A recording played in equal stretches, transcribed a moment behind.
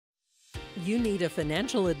You need a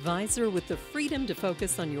financial advisor with the freedom to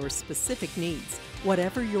focus on your specific needs.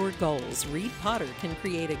 Whatever your goals, Reed Potter can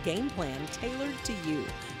create a game plan tailored to you.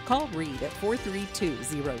 Call Reed at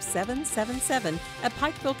 432-0777 at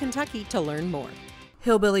Pikeville, Kentucky to learn more.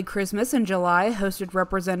 Hillbilly Christmas in July hosted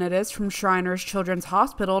representatives from Shriners Children's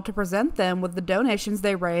Hospital to present them with the donations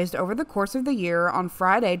they raised over the course of the year on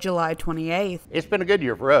Friday, July 28th. It's been a good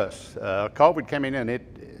year for us. COVID came in and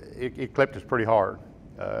it clipped us pretty hard.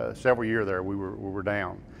 Several years there we were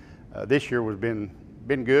down. This year has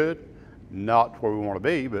been good, not where we want to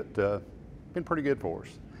be, but been pretty good for us.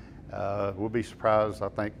 We'll be surprised, I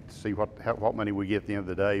think, to see what money we get at the end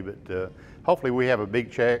of the day, but hopefully we have a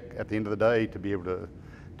big check at the end of the day to be able to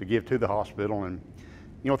give to the hospital. And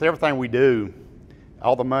you know, with everything we do,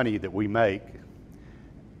 all the money that we make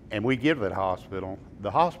and we give to that hospital,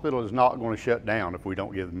 the hospital is not going to shut down if we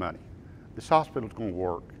don't give the money. This hospital is going to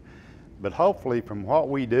work. But hopefully from what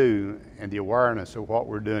we do and the awareness of what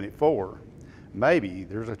we're doing it for, maybe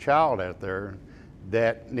there's a child out there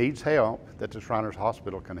that needs help that the Shriners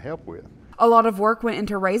Hospital can help with. A lot of work went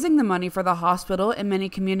into raising the money for the hospital, and many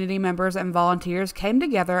community members and volunteers came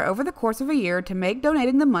together over the course of a year to make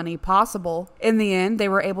donating the money possible. In the end, they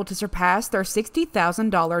were able to surpass their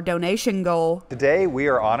 $60,000 donation goal. Today, we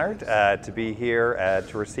are honored to be here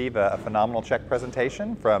to receive a phenomenal check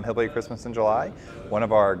presentation from Hillbilly Christmas in July, one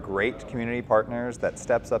of our great community partners that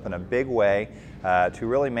steps up in a big way to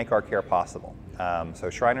really make our care possible. So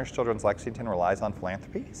Shriners Children's Lexington relies on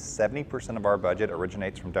philanthropy. 70% of our budget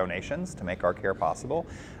originates from donations to make our care possible.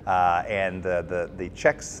 And the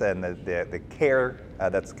checks and the care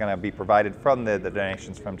that's going to be provided from the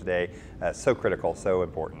donations from today, so critical, so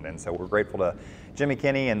important. And so we're grateful to Jimmy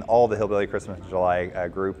Kinney and all the Hillbilly Christmas in July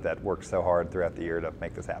group that worked so hard throughout the year to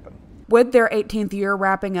make this happen. With their 18th year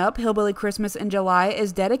wrapping up, Hillbilly Christmas in July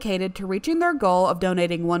is dedicated to reaching their goal of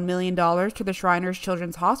donating $1 million to the Shriners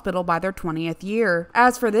Children's Hospital by their 20th year.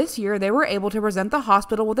 As for this year, they were able to present the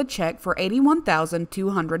hospital with a check for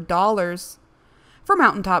 $81,200. For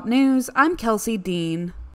Mountaintop News, I'm Kelsey Dean.